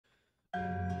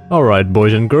Alright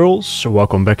boys and girls,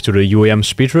 welcome back to the UIM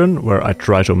speedrun, where I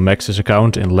try to max this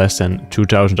account in less than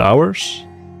 2000 hours.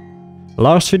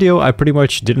 Last video I pretty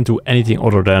much didn't do anything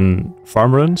other than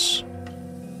farm runs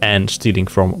and stealing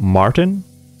from Martin.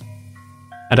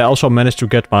 And I also managed to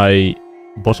get my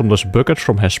bottomless bucket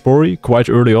from Hespori quite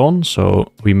early on,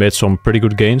 so we made some pretty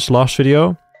good gains last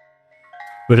video.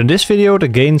 But in this video the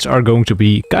gains are going to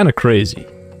be kinda crazy,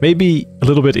 maybe a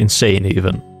little bit insane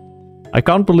even. I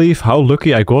can't believe how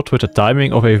lucky I got with the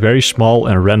timing of a very small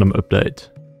and random update,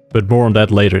 but more on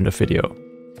that later in the video.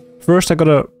 First I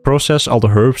gotta process all the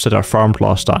herbs that I farmed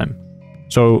last time.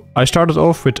 So I started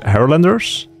off with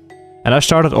Harlanders, and I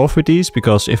started off with these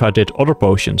because if I did other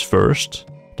potions first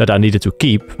that I needed to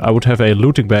keep, I would have a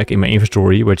looting bag in my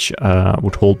inventory which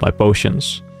would hold my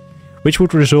potions, which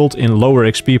would result in lower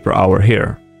XP per hour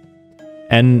here.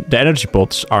 And the energy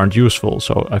pots aren't useful,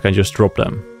 so I can just drop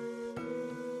them.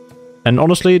 And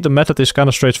honestly, the method is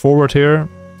kinda straightforward here.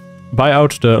 Buy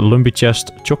out the Lumpy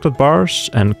Chest chocolate bars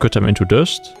and cut them into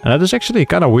dust. And that is actually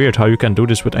kinda weird how you can do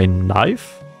this with a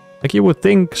knife. Like, you would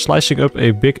think slicing up a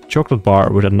big chocolate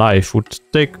bar with a knife would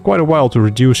take quite a while to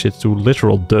reduce it to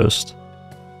literal dust.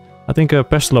 I think a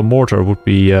pestle and mortar would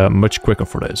be much quicker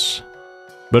for this.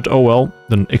 But oh well,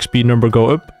 the XP number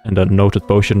go up and the noted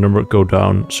potion number go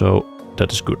down, so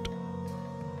that is good.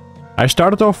 I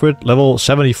started off with level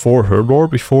 74 Herblore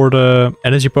before the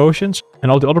energy potions,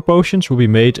 and all the other potions will be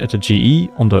made at the GE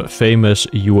on the famous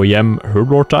UIM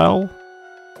Herblore tile.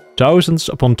 Thousands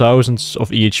upon thousands of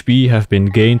EHP have been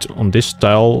gained on this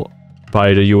tile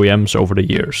by the UIMs over the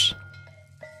years.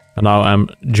 And now I'm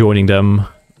joining them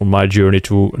on my journey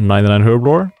to 99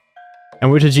 Herblore.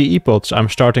 And with the GE pots I'm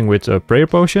starting with prayer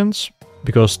potions,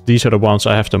 because these are the ones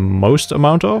I have the most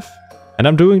amount of. And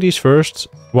I'm doing these first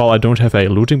while I don't have a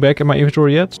looting bag in my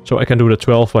inventory yet, so I can do the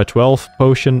 12 by 12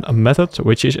 potion method,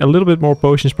 which is a little bit more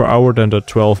potions per hour than the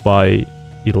 12 by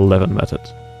 11 method.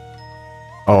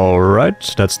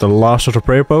 Alright, that's the last of the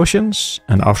prayer potions,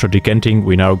 and after decanting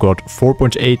we now got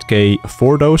 4.8k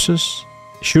 4 doses.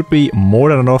 Should be more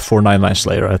than enough for 99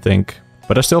 Slayer, I think.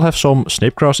 But I still have some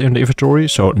snapegrass in the inventory,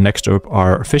 so next up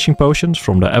are fishing potions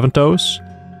from the Aventos.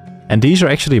 And these are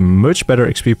actually much better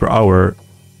XP per hour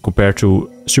compared to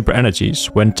super energies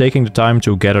when taking the time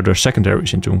to gather their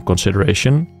secondaries into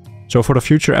consideration. So for the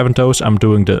future Aventos I'm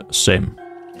doing the same.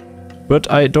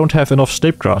 But I don't have enough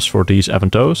snapegrass for these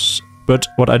Aventos. But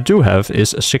what I do have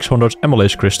is 600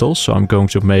 amylase crystals, so I'm going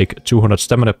to make 200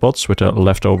 stamina pots with the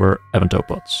leftover Avento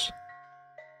pots.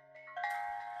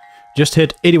 Just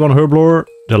hit 81 Herblore,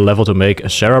 the level to make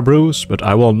Sarah brews, but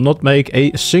I will not make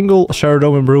a single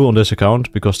Saradomin brew on this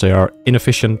account because they are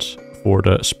inefficient for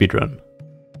the speedrun.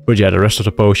 But yeah, the rest of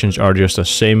the potions are just the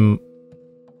same,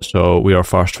 so we are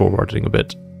fast forwarding a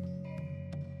bit.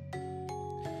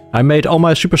 I made all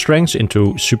my super strengths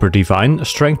into super divine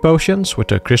strength potions with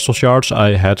the crystal shards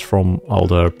I had from all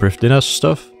the Prifdinas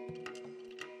stuff.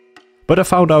 But I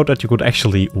found out that you could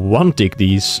actually one-tick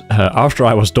these after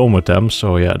I was done with them,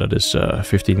 so yeah, that is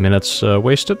 15 minutes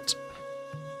wasted.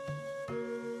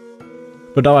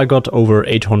 But now I got over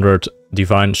 800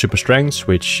 divine super strengths,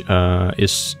 which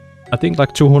is I think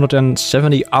like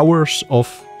 270 hours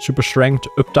of super strength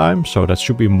uptime, so that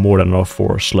should be more than enough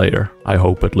for Slayer, I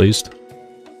hope at least.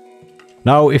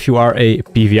 Now if you are a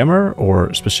PVMer,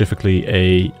 or specifically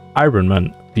a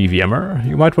Ironman PVMer,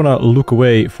 you might want to look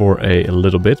away for a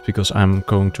little bit, because I'm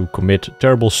going to commit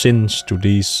terrible sins to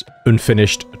these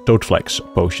unfinished Toadflex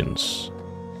potions.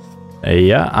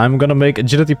 Yeah, I'm gonna make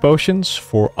agility potions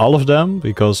for all of them,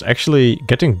 because actually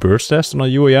getting Bird's Nest on a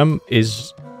UIM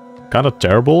is kinda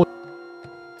terrible.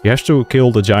 You have to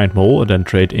kill the giant mole and then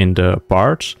trade in the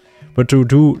parts. But to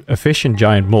do efficient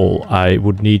giant mole, I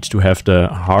would need to have the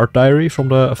Heart Diary from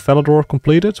the Falador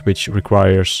completed, which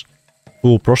requires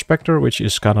full Prospector, which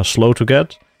is kinda slow to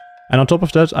get. And on top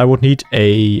of that, I would need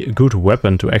a good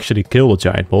weapon to actually kill the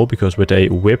giant mole, because with a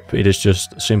whip it is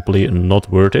just simply not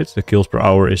worth it. The kills per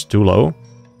hour is too low.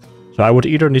 So I would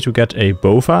either need to get a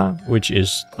Bova, which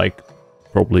is like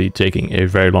probably taking a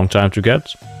very long time to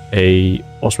get, a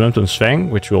Osmundton's Fang,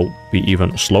 which will be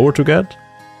even slower to get,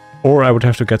 or I would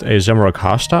have to get a Zamorak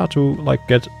Hasta to like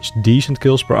get decent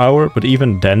kills per hour, but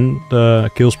even then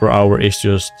the kills per hour is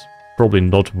just probably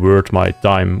not worth my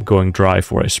time going dry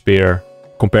for a spear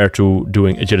compared to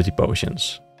doing agility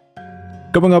potions.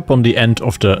 Coming up on the end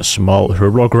of the small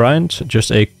Herblore grind,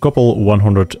 just a couple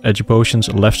 100 edgy potions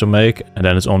left to make, and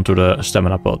then it's on to the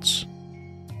stamina pots.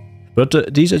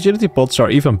 But these agility pots are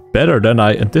even better than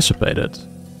I anticipated.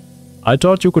 I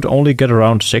thought you could only get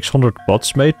around 600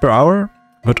 pots made per hour,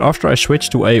 But after I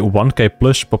switched to a 1k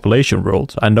plus population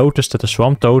world, I noticed that the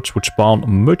swamp toads would spawn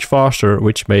much faster,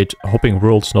 which made hopping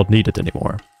worlds not needed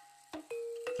anymore.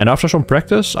 And after some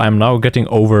practice, I am now getting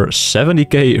over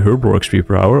 70k herbivore XP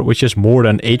per hour, which is more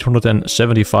than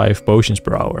 875 potions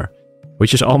per hour,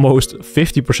 which is almost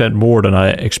 50% more than I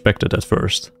expected at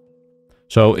first.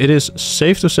 So it is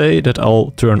safe to say that I'll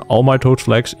turn all my toad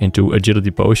flags into agility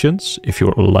potions, if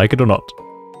you like it or not.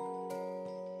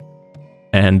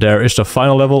 And there is the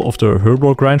final level of the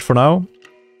herbivore grind for now,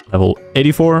 level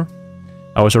 84.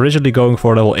 I was originally going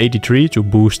for level 83 to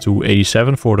boost to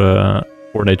 87 for the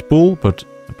coordinate pool, but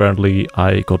apparently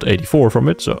I got 84 from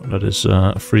it, so that is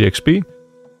free XP.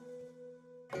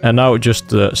 And now just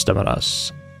the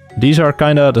staminas. These are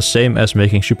kinda the same as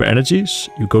making super energies.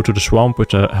 You go to the swamp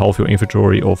with half your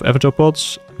inventory of avatar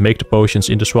pods, make the potions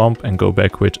in the swamp, and go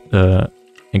back with to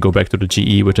the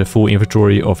GE with a full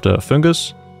inventory of the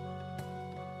fungus.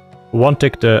 One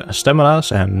tick the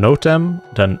staminas and note them,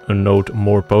 then unnote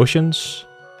more potions,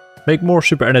 make more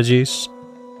super energies,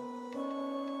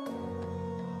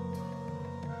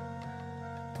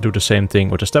 do the same thing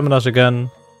with the staminas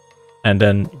again, and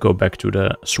then go back to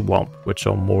the swamp with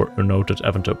some more unnoted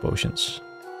avatar potions.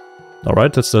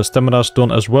 Alright, that's the staminas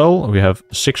done as well. We have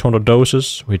 600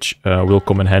 doses, which will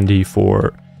come in handy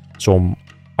for some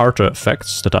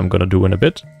artifacts that I'm gonna do in a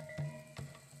bit.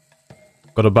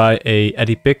 Gotta buy a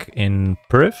Eddie Pick in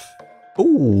Priv.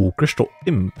 Ooh, Crystal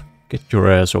Imp. Get your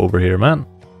ass over here, man.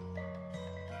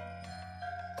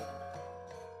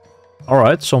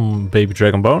 Alright, some baby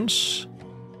dragon bones.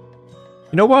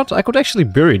 You know what? I could actually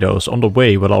bury those on the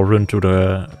way when I'll run to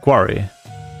the quarry.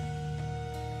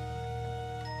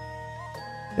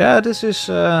 Yeah, this is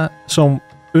some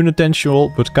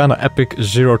unintentional but kinda epic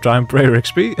zero-time prayer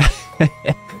XP.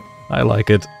 I like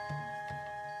it.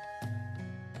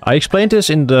 I explained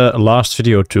this in the last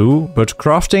video too, but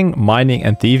crafting, mining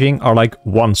and thieving are like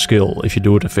one skill if you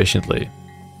do it efficiently.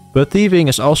 But thieving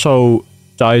is also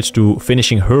tied to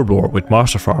finishing herbivore with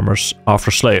master farmers after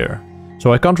Slayer,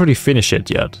 so I can't really finish it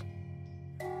yet.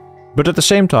 But at the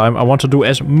same time I want to do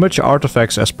as much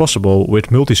artifacts as possible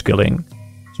with multi-skilling,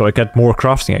 so I get more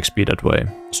crafting XP that way.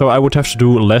 So I would have to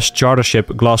do less chartership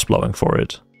glassblowing for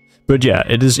it. But yeah,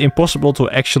 it is impossible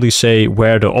to actually say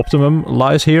where the optimum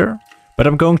lies here. But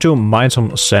I'm going to mine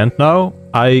some sand now.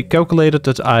 I calculated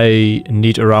that I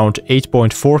need around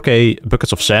 8.4k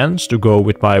buckets of sand to go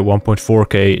with my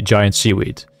 1.4k giant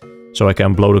seaweed, so I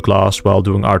can blow the glass while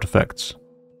doing artifacts.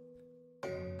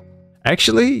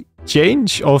 Actually,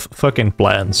 change of fucking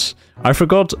plans. I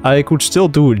forgot I could still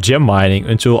do gem mining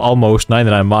until almost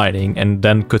 99 mining and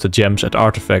then cut the gems at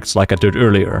artifacts like I did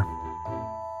earlier.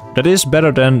 That is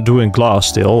better than doing glass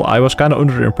still. I was kinda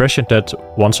under the impression that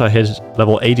once I hit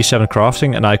level 87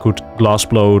 crafting and I could glass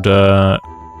blow the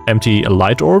empty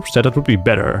light orbs, that it would be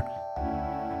better.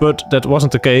 But that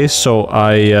wasn't the case, so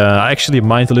I actually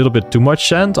mined a little bit too much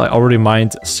sand. I already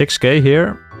mined 6k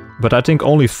here, but I think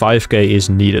only 5k is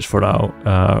needed for now,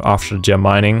 after the gem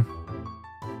mining.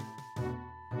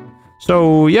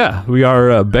 So yeah, we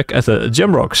are back at the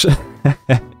gem rocks.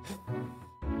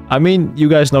 I mean, you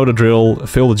guys know the drill,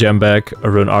 fill the gem bag,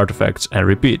 run artifacts and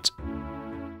repeat.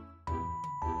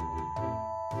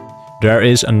 There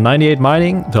is a 98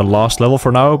 mining, the last level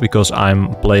for now, because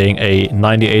I'm playing a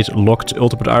 98 locked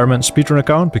Ultimate Ironman speedrun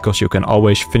account, because you can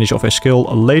always finish off a skill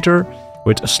later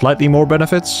with slightly more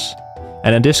benefits.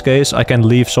 And in this case I can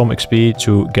leave some XP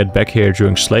to get back here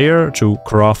during Slayer to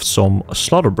craft some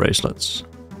slaughter bracelets.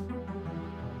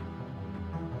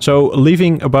 So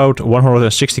leaving about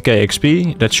 160k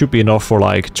XP, that should be enough for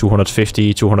like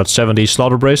 250, 270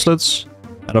 slaughter bracelets.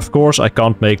 And of course I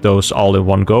can't make those all in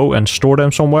one go and store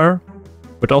them somewhere,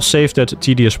 but I'll save that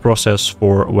tedious process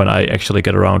for when I actually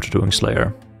get around to doing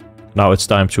Slayer. Now it's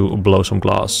time to blow some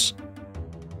glass.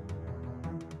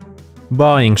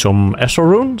 Buying some Astral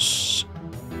runes.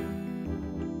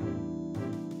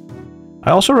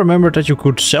 I also remembered that you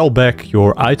could sell back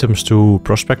your items to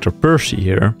Prospector Percy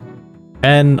here.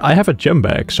 And I have a gem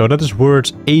bag, so that is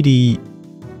worth 80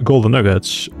 golden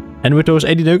nuggets. And with those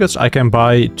 80 nuggets I can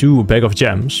buy 2 bag of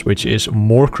gems, which is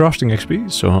more crafting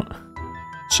XP. So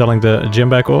selling the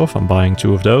gem bag off, I'm buying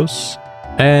 2 of those.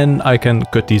 And I can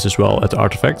cut these as well at the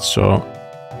artifacts, so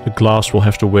the glass will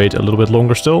have to wait a little bit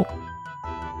longer still.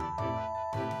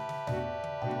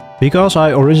 Because I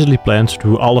originally planned to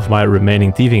do all of my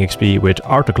remaining thieving XP with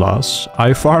Artoglass,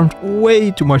 I farmed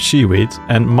way too much seaweed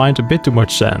and mined a bit too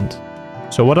much sand.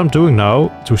 So what I'm doing now,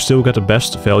 to still get the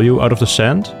best value out of the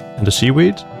sand and the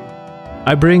seaweed,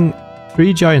 I bring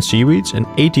 3 giant seaweeds and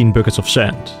 18 buckets of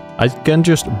sand. I can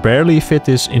just barely fit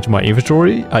this into my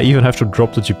inventory. I even have to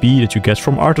drop the GP that you get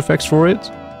from artifacts for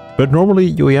it. But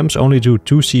normally UIMs only do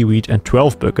 2 seaweed and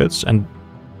 12 buckets,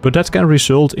 but that can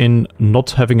result in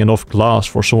not having enough glass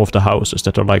for some of the houses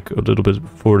that are like a little bit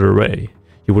further away.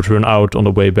 You would run out on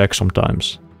the way back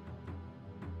sometimes.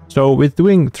 So with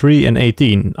doing 3 and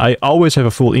 18, I always have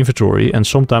a full inventory, and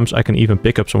sometimes I can even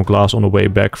pick up some glass on the way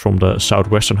back from the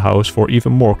southwestern house for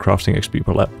even more crafting XP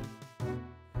per lap.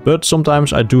 But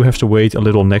sometimes I do have to wait a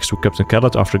little next to Captain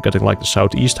Kellet after getting like the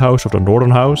southeast house or the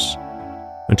northern house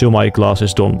until my glass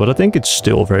is done, but I think it's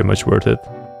still very much worth it.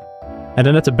 And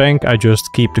then at the bank I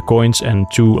just keep the coins and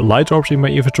 2 light orbs in my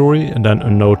inventory, and then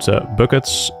unload the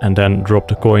buckets, and then drop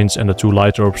the coins and the 2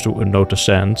 light orbs to unload the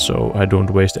sand, so I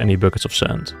don't waste any buckets of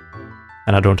sand.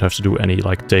 And I don't have to do any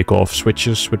like take-off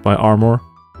switches with my armor.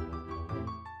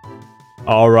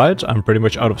 Alright, I'm pretty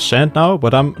much out of sand now,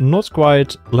 but I'm not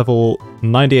quite level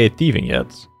 98 thieving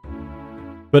yet.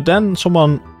 But then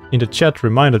someone in the chat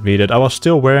reminded me that I was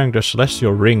still wearing the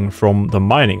celestial ring from the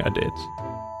mining I did.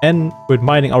 And with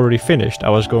mining already finished, I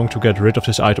was going to get rid of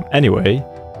this item anyway,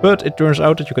 but it turns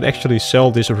out that you can actually sell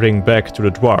this ring back to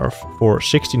the dwarf for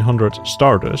 1600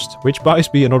 stardust, which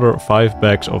buys me another 5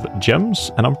 bags of gems,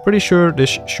 and I'm pretty sure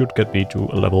this should get me to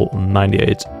level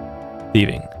 98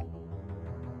 thieving.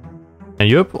 And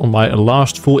yup, on my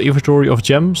last full inventory of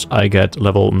gems, I get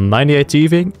level 98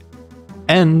 thieving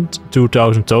and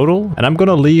 2000 total. And I'm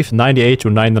gonna leave 98 to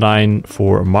 99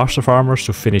 for master farmers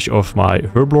to finish off my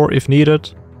herblore if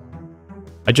needed.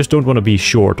 I just don't want to be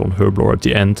short on herblore at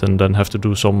the end and then have to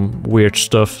do some weird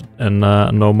stuff and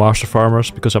no master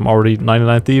farmers because I'm already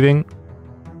 99 thieving.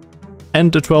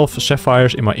 And the 12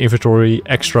 sapphires in my inventory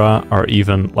extra are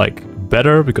even like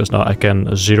better because now I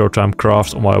can 0 time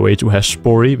craft on my way to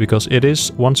Hespori because it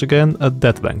is once again a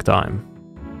death bank time.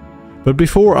 But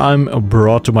before I'm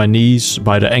brought to my knees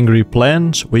by the angry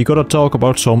plants, we gotta talk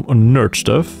about some nerd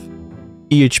stuff.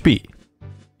 EHP.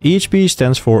 EHP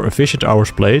stands for Efficient Hours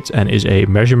Played and is a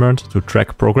measurement to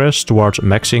track progress towards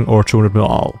maxing or 200 mil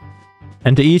all.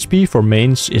 And the EHP for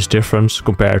mains is different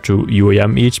compared to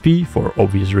UIM EHP for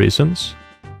obvious reasons.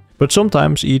 But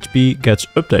sometimes EHP gets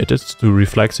updated to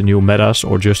reflect the new metas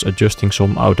or just adjusting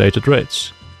some outdated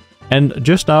rates. And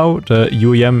just now the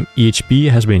UIM EHP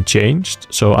has been changed,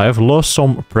 so I have lost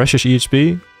some precious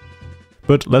EHP.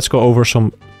 But let's go over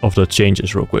some of the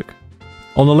changes real quick.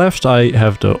 On the left I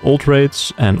have the old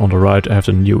rates, and on the right I have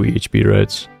the new EHP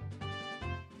rates.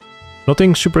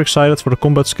 Nothing super excited for the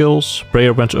combat skills.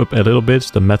 Prayer went up a little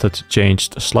bit, the method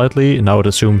changed slightly. Now it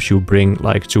assumes you bring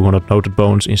like 200 noted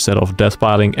bones instead of death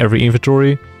piling every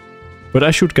inventory. But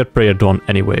I should get prayer done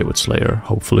anyway with Slayer,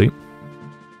 hopefully.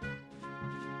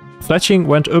 Fletching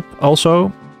went up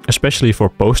also, especially for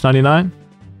post 99.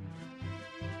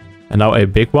 And now a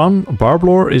big one,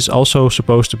 Barblore is also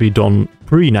supposed to be done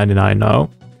pre-99 now.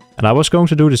 And I was going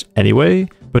to do this anyway,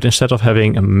 but instead of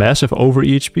having a massive over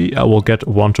EHP, I will get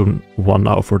 1-to-1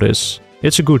 now for this.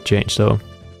 It's a good change though.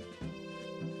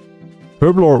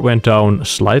 Herblore went down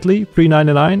slightly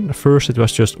pre-99. First it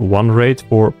was just 1 rate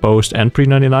for post and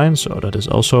pre-99, so that is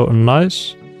also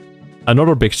nice.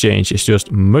 Another big change is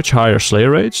just much higher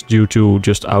Slayer rates due to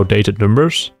just outdated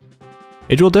numbers.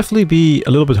 It will definitely be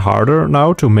a little bit harder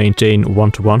now to maintain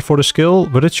 1-to-1 for the skill,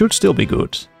 but it should still be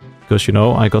good. Because, you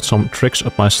know, I got some tricks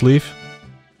up my sleeve.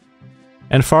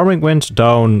 And farming went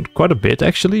down quite a bit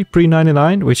actually,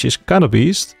 pre-99, which is kind of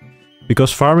beast.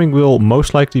 Because farming will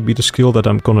most likely be the skill that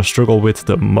I'm gonna struggle with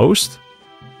the most.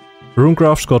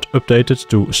 Runecrafts got updated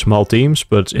to small teams,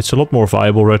 but it's a lot more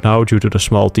viable right now due to the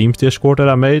small teams Discord that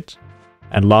I made.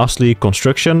 And lastly,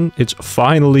 construction. It's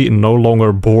finally no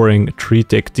longer boring 3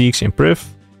 tick teaks in Priv.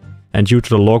 And due to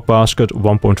the log basket,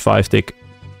 1.5 tick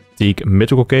teak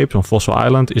mythical capes on Fossil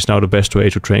Island is now the best way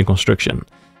to train construction.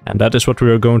 And that is what we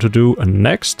are going to do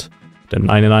next. The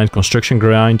 99 construction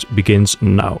grind begins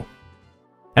now.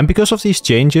 And because of these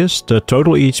changes, the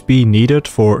total EHP needed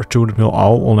for 200 mil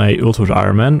all on a Ultimate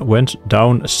Ironman went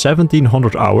down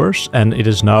 1700 hours, and it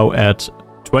is now at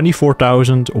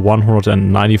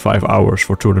 24,195 hours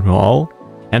for 200 mil all.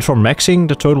 And for maxing,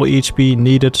 the total EHP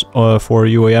needed for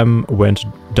UIM went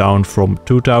down from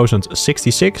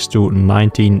 2066 to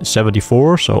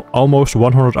 1974, so almost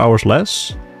 100 hours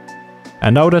less.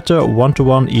 And now that the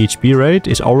 1-to-1 EHP rate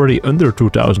is already under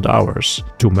 2000 hours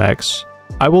to max,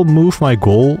 I will move my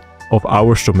goal of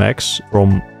hours to max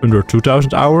from under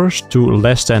 2000 hours to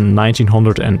less than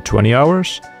 1920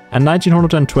 hours. And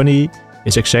 1920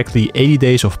 is exactly 80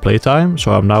 days of playtime,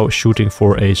 so I'm now shooting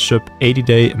for a sub 80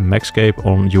 day Maxcape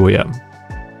on UIM.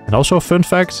 And also a fun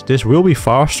fact, this will be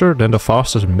faster than the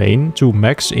fastest main to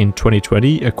max in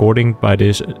 2020 according by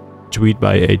this tweet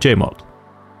by a JMod.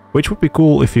 which would be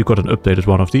cool if you got an updated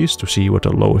one of these to see what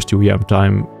the lowest UIM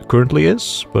time currently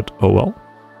is, but oh well.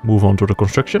 Move on to the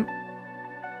construction.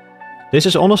 This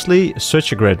is honestly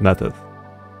such a great method.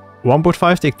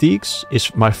 1.5 techniques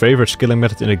is my favorite skilling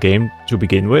method in the game to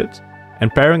begin with,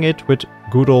 and pairing it with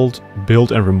good old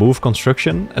build and remove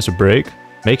construction as a break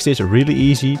makes this really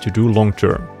easy to do long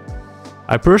term.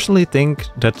 I personally think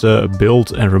that the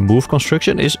build and remove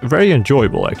construction is very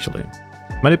enjoyable actually.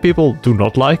 Many people do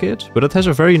not like it, but it has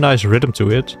a very nice rhythm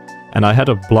to it, and I had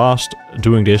a blast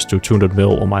doing this to 200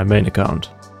 mil on my main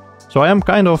account. So I am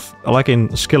kind of like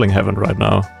in skilling heaven right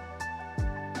now.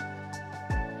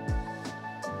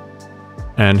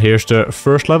 And here's the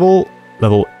first level,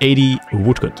 level 80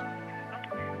 woodcut.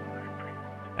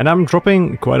 And I'm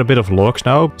dropping quite a bit of logs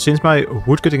now, since my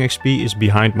woodcutting XP is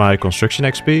behind my construction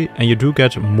XP, and you do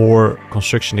get more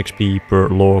construction XP per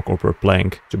log or per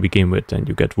plank to begin with than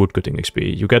you get woodcutting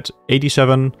XP. You get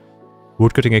 87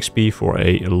 woodcutting XP for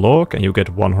a log, and you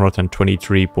get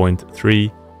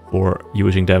 123.3 for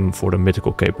using them for the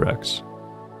mythical cape racks.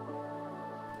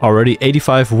 Already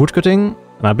 85 woodcutting,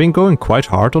 and I've been going quite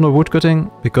hard on the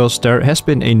woodcutting because there has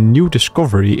been a new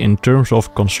discovery in terms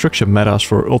of construction metas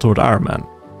for Ultimate Iron Man,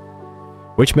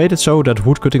 which made it so that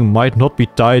woodcutting might not be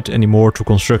tied anymore to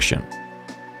construction.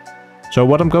 So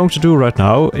what I'm going to do right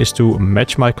now is to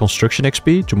match my construction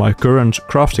XP to my current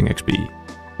crafting XP,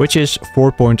 which is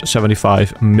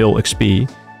 4.75 mil XP,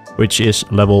 which is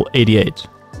level 88.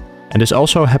 And this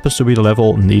also happens to be the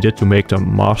level needed to make the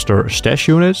master stash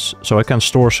units, so I can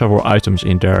store several items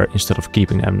in there instead of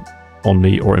keeping them on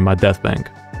me or in my death bank.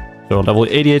 So level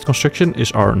 88 construction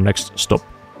is our next stop.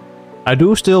 I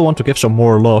do still want to give some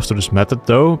more love to this method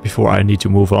though, before I need to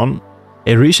move on.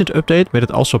 A recent update made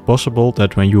it also possible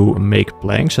that when you make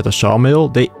planks at a sawmill,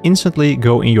 they instantly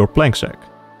go in your plank sack.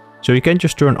 So you can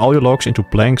just turn all your logs into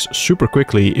planks super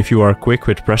quickly if you are quick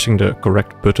with pressing the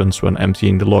correct buttons when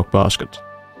emptying the log basket.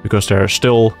 Because there's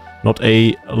still not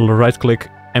a right-click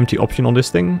empty option on this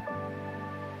thing,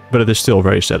 but it is still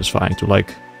very satisfying to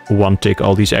like one-tick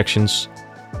all these actions.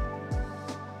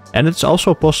 And it's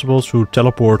also possible to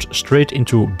teleport straight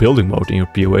into building mode in your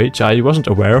POH. I wasn't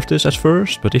aware of this at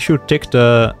first, but if you tick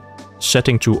the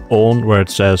setting to on where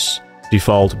it says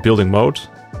default building mode,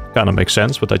 kind of makes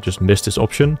sense, but I just missed this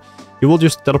option, you will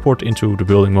just teleport into the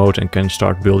building mode and can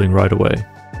start building right away,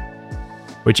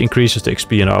 which increases the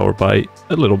XP an hour by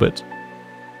a little bit.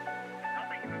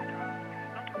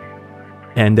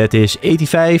 And that is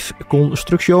 85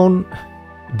 construction,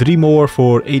 3 more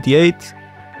for 88,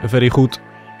 very good.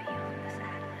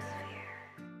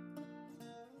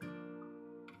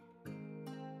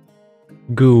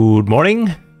 Good morning,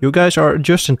 you guys are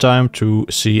just in time to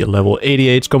see level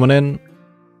 88 coming in.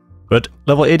 But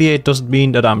level 88 doesn't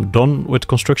mean that I'm done with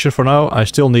construction for now. I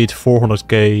still need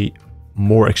 400k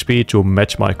more XP to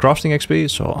match my crafting XP,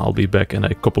 so I'll be back in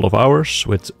a couple of hours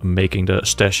with making the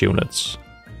stash units.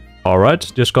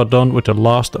 Alright, just got done with the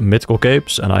last mythical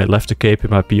capes, and I left the cape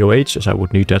in my POH as I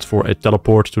would need that for a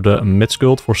teleport to the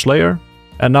mid-sculpt for Slayer.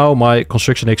 And now my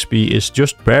construction XP is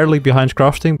just barely behind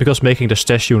crafting, because making the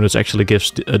stash units actually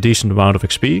gives a decent amount of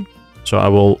XP. So I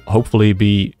will hopefully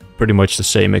be pretty much the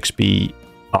same XP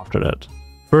after that.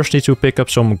 First need to pick up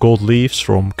some gold leaves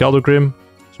from Caldergrim,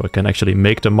 so I can actually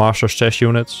make the master stash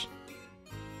units.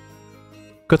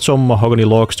 Cut some mahogany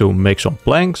logs to make some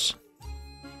planks.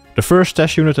 The first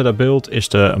stash unit that I built is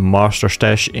the master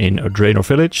stash in Draenor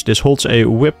Village. This holds a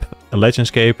whip, a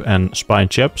Legends Cape and spine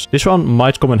chaps. This one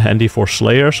might come in handy for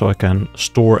Slayer, so I can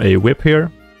store a whip here.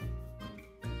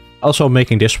 Also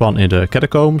making this one in the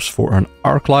catacombs for an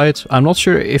arc light. I'm not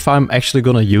sure if I'm actually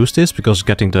gonna use this, because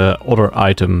getting the other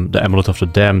item, the Amulet of the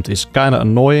Damned, is kinda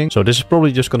annoying. So this is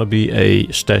probably just gonna be a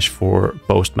stash for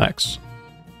post-max.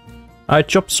 I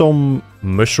chopped some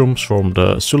mushrooms from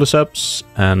the Suliceps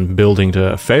and building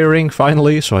the Fairing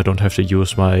finally, so I don't have to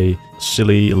use my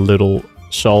silly little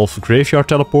Salve graveyard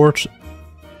teleport.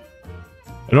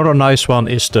 Another nice one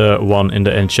is the one in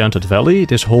the Enchanted Valley.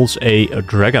 This holds a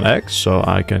dragon axe, so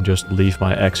I can just leave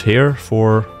my axe here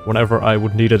for whenever I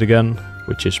would need it again,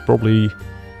 which is probably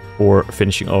for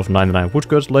finishing off 99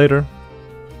 woodcut later.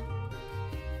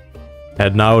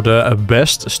 And now the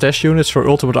best stash units for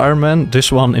Ultimate Iron Man.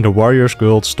 This one in the Warriors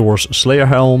Guild stores Slayer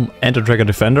Helm and the Dragon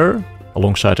Defender,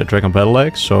 alongside the Dragon Battle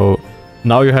Axe. So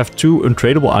now you have 2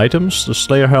 untradeable items, the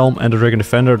Slayer Helm and the Dragon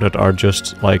Defender, that are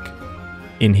just like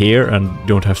in here and you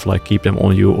don't have to like keep them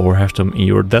on you or have them in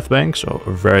your death bank. So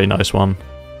a very nice one.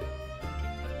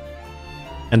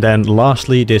 And then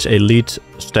lastly, this elite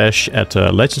stash at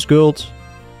Legends Guild,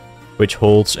 which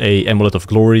holds a Amulet of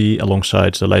Glory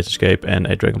alongside the Legends Cape and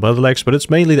a Dragon Battle Axe. But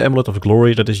it's mainly the Amulet of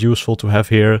Glory that is useful to have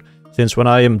here, since when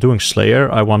I am doing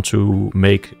Slayer, I want to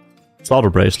make slaughter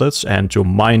bracelets, and to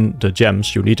mine the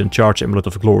gems you need a charge Amulet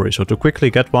of Glory. So to quickly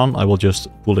get one, I will just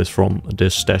pull it from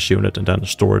this stash unit and then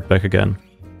store it back again.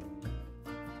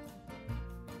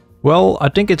 Well, I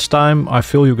think it's time I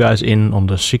fill you guys in on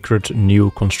the secret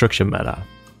new construction meta.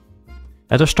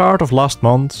 At the start of last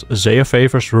month, Zeah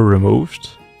favors were removed.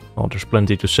 Well, there's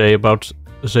plenty to say about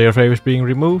Zeah favors being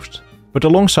removed. But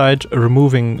alongside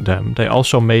removing them, they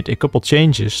also made a couple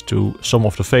changes to some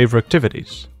of the favor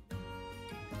activities,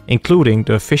 including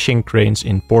the fishing cranes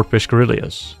in Port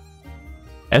Piscarilius.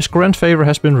 As Current Favor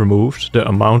has been removed, the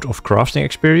amount of crafting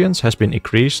experience has been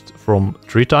increased from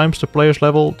 3 times the player's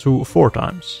level to 4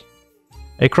 times.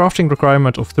 A crafting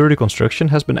requirement of 30 construction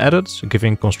has been added,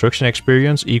 giving construction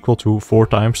experience equal to 4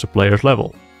 times the player's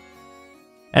level.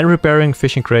 And repairing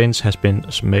fishing cranes has been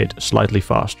made slightly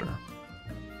faster.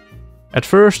 At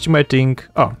first you might think,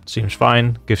 oh, it seems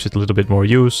fine, gives it a little bit more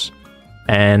use,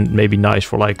 and maybe nice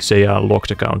for like Zeah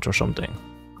locked account or something.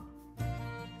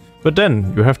 But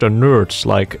then you have the nerds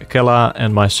like Kella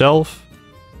and myself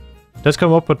that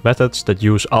come up with methods that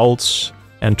use alts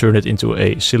and turn it into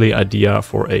a silly idea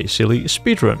for a silly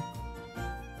speedrun.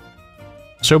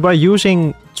 So by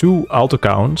using 2 alt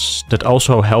accounts that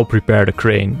also help repair the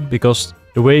crane, because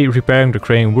the way repairing the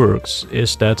crane works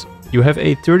is that you have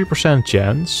a 30%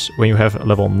 chance when you have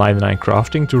level 99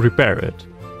 crafting to repair it.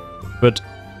 But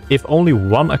if only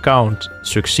one account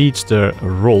succeeds the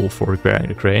role for repairing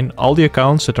the crane, all the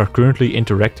accounts that are currently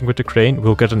interacting with the crane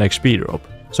will get an XP drop.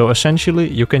 So essentially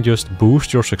you can just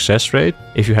boost your success rate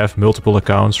if you have multiple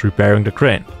accounts repairing the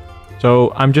crane.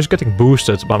 So I'm just getting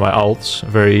boosted by my alts,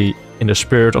 very in the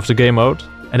spirit of the game mode,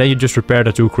 and then you just repair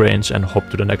the 2 cranes and hop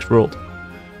to the next world.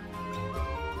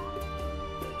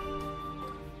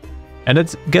 And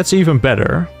it gets even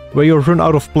better. When you run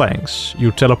out of planks,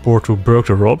 you teleport to Broke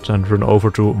the Rod and run over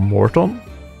to Morton.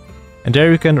 And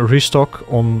there you can restock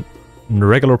on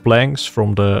regular planks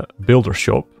from the builder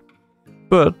shop.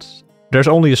 But there's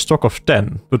only a stock of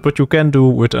 10. But what you can do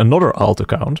with another alt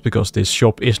account, because this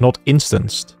shop is not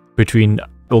instanced between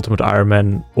Ultimate Iron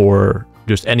Man or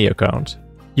just any account,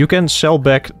 you can sell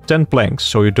back 10 planks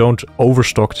so you don't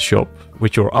overstock the shop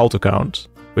with your alt account,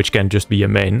 which can just be a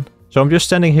main. So I'm just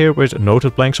standing here with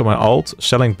noted planks on my alt,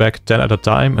 selling back 10 at a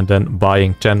time and then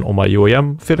buying 10 on my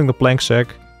UIM, filling the plank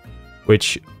sack,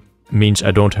 which means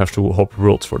I don't have to hop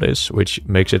worlds for this, which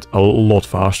makes it a lot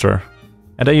faster.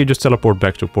 And then you just teleport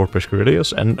back to Port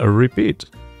Piscarilius and repeat.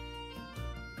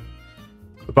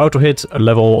 About to hit a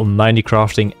level 90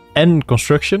 crafting and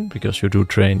construction, because you do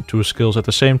train 2 skills at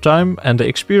the same time, and the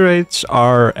XP rates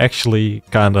are actually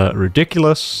kinda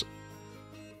ridiculous.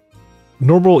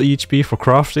 Normal EHP for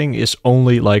crafting is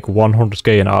only like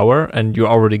 100k an hour, and you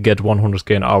already get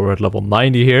 100k an hour at level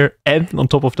 90 here, and on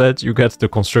top of that you get the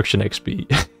construction XP.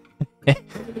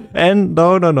 And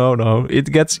no,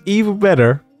 it gets even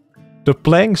better. The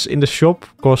planks in the shop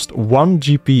cost 1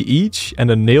 GP each, and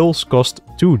the nails cost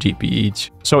 2 GP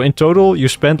each. So in total you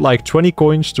spend like 20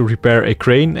 coins to repair a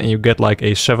crane, and you get like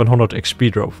a 700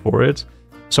 XP drop for it.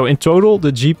 So in total,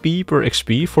 the GP per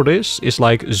XP for this is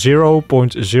like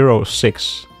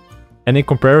 0.06. And in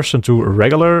comparison to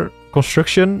regular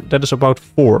construction, that is about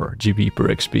 4 GP per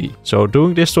XP. So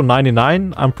doing this to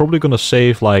 99, I'm probably gonna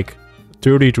save like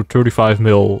 30 to 35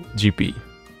 mil GP.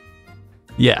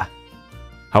 Yeah.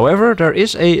 However, there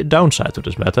is a downside to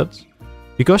this method.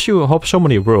 Because you hop so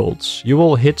many worlds, you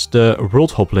will hit the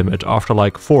world hop limit after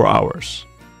like 4 hours.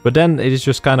 But then it is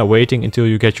just kinda waiting until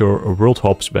you get your world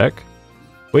hops back,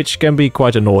 which can be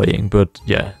quite annoying, but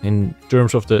yeah, in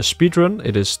terms of the speedrun,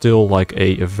 it is still like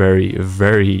a very,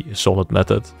 very solid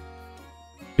method.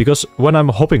 Because when I'm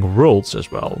hopping worlds as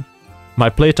well, my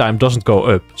playtime doesn't go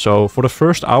up. So for the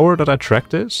first hour that I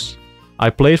tracked this, I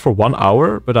played for 1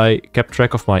 hour, but I kept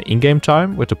track of my in-game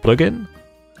time with the plugin.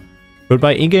 But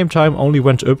my in-game time only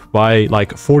went up by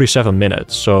like 47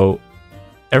 minutes. So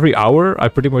every hour I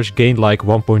pretty much gained like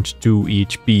 1.2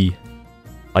 EHP.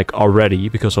 Like already,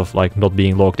 because of like not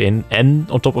being logged in,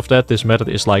 and on top of that this method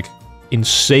is like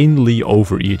insanely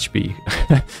over EHP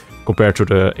compared to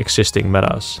the existing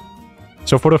metas.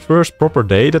 So for the first proper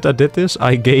day that I did this,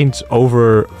 I gained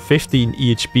over 15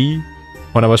 EHP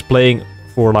when I was playing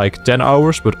for like 10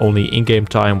 hours, but only in-game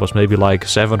time was maybe like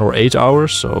 7 or 8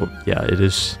 hours, so yeah, it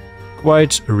is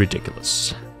quite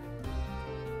ridiculous.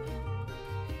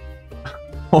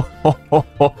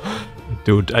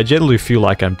 Dude, I generally feel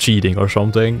like I'm cheating or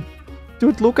something.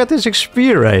 Dude, look at this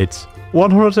XP rate.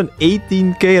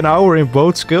 118k an hour in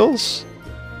both skills?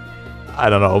 I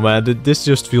don't know, man. This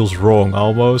just feels wrong,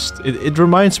 almost. It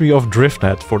reminds me of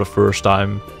DriftNet for the first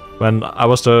time. when I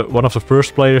was one of the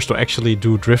first players to actually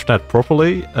do DriftNet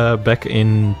properly back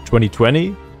in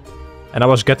 2020. And I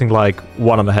was getting like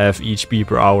 1.5 EHP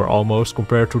per hour almost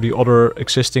compared to the other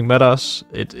existing metas.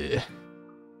 It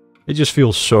just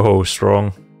feels so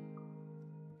strong.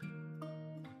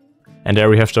 And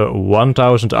there we have the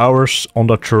 1000 hours on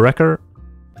the tracker.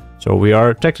 So we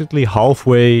are technically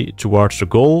halfway towards the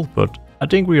goal, but I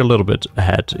think we're a little bit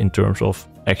ahead in terms of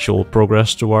actual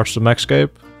progress towards the Maxcape.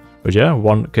 But yeah,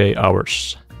 1k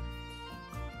hours.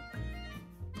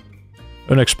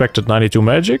 Unexpected 92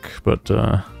 magic, but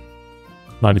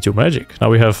 92 magic. Now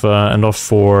we have enough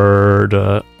for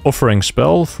the offering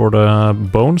spell for the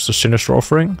bones, the sinister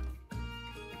offering.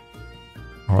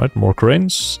 Alright, more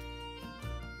cranes.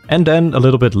 And then a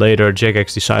little bit later,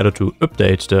 Jagex decided to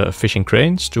update the fishing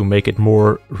cranes to make it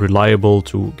more reliable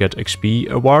to get XP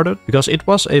awarded. Because it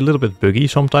was a little bit buggy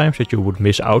sometimes that you would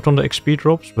miss out on the XP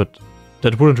drops, but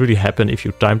that wouldn't really happen if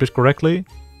you timed it correctly.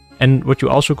 And what you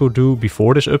also could do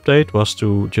before this update was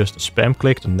to just spam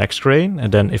click the next crane,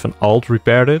 and then if an alt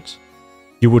repaired it,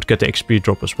 you would get the XP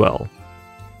drop as well.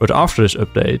 But after this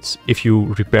update, if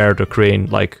you repair the crane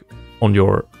like on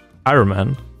your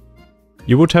Ironman,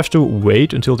 you would have to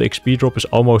wait until the XP drop is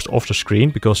almost off the screen,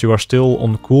 because you are still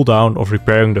on cooldown of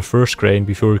repairing the first crane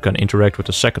before you can interact with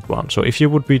the second one. So if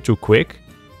you would be too quick,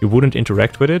 you wouldn't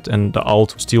interact with it, and the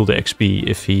alt would steal the XP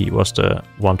if he was the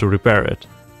one to repair it.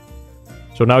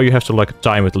 So now you have to like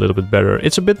time it a little bit better.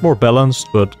 It's a bit more balanced,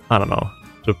 but I don't know.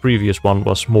 The previous one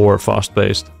was more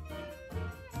fast-paced.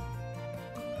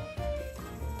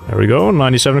 There we go,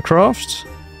 97 craft.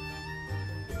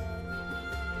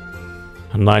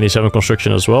 And 97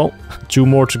 construction as well. 2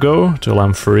 more to go till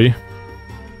I'm free.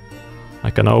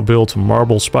 I can now build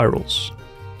marble spirals.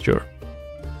 Sure.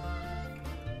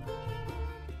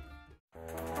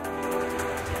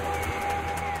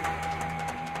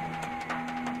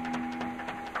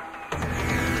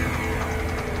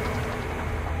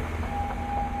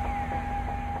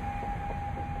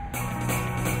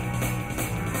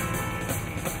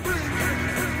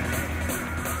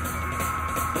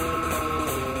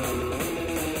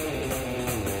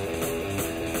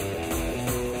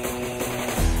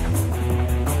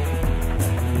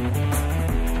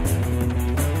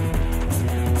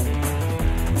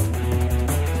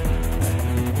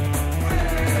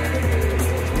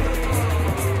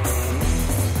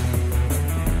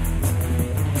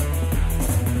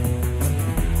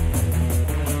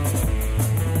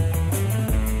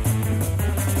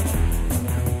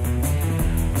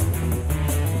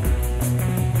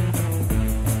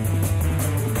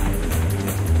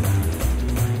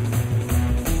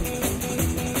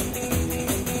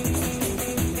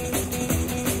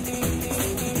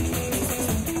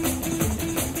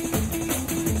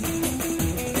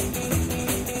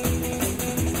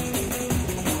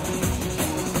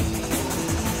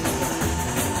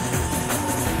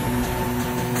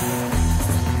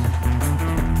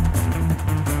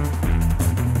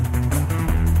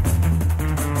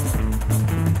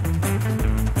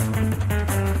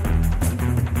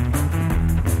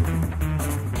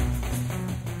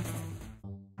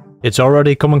 It's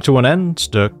already coming to an end,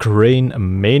 the Crane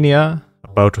Mania.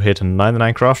 About to hit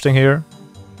 99 crafting here.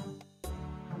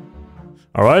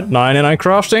 Alright, 99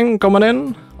 crafting coming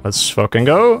in. Let's fucking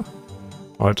go.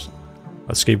 Alright,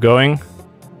 let's keep going.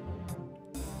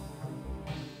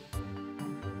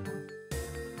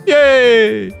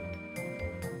 Yay!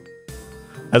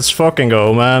 Let's fucking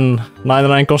go, man.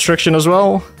 99 construction as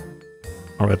well.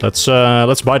 Alright,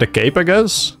 let's buy the cape, I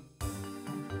guess.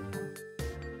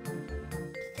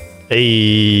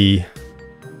 Hey.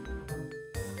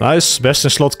 Nice, best in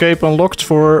slot cape unlocked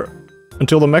for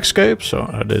until the Maxcape, so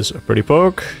that is a pretty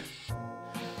poke.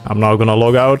 I'm now gonna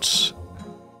log out,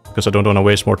 because I don't want to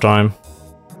waste more time.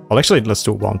 Well, actually, let's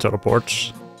do 1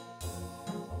 teleport.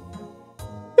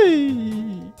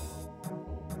 Hey.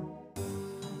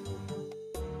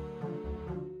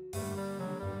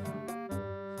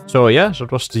 So yeah,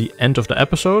 that was the end of the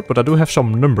episode, but I do have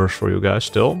some numbers for you guys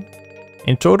still.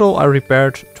 In total, I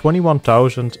repaired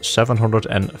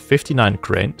 21,759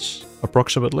 cranes,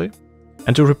 approximately.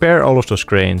 And to repair all of those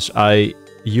cranes, I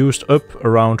used up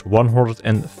around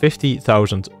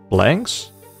 150,000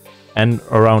 blanks and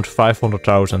around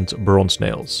 500,000 bronze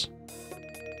nails.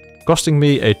 Costing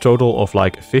me a total of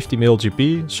like 50 mil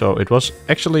GP, so it was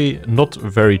actually not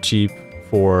very cheap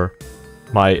for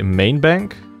my main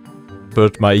bank.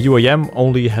 But my UIM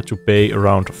only had to pay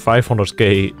around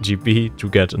 500k GP to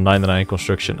get 99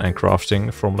 construction and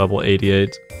crafting from level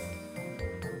 88.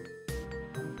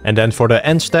 And then for the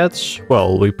end stats,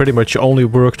 well, we pretty much only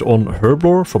worked on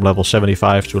herblore from level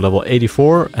 75 to level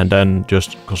 84, and then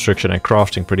just construction and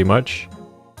crafting pretty much.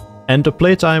 And the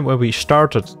playtime when we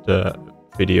started the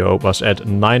video was at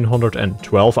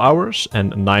 912 hours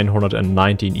and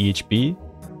 919 EHP.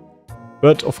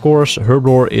 But of course,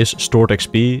 herblore is stored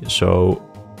XP, so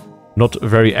not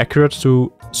very accurate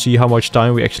to see how much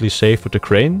time we actually saved with the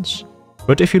cranes.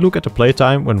 But if you look at the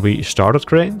playtime when we started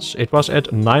cranes, it was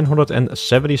at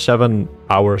 977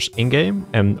 hours in-game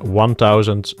and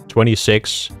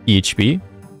 1026 EHP.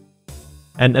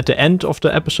 And at the end of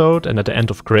the episode and at the end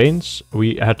of cranes,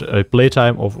 we had a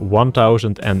playtime of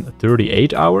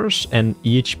 1038 hours and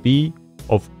EHP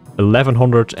of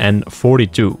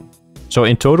 1142. So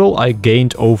in total I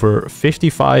gained over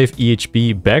 55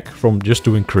 EHP back from just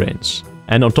doing cranes.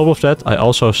 And on top of that I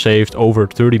also saved over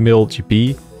 30 mil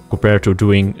GP compared to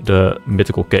doing the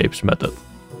mythical capes method.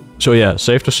 So yeah,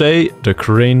 safe to say, the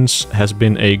cranes has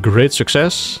been a great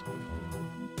success.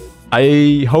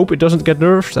 I hope it doesn't get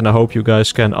nerfed, and I hope you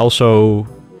guys can also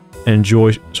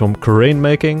enjoy some crane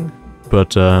making.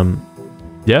 But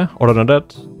yeah, other than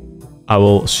that, I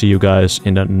will see you guys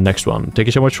in the next one. Thank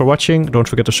you so much for watching. Don't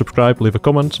forget to subscribe, leave a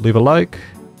comment, leave a like.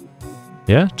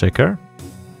 Yeah, take care.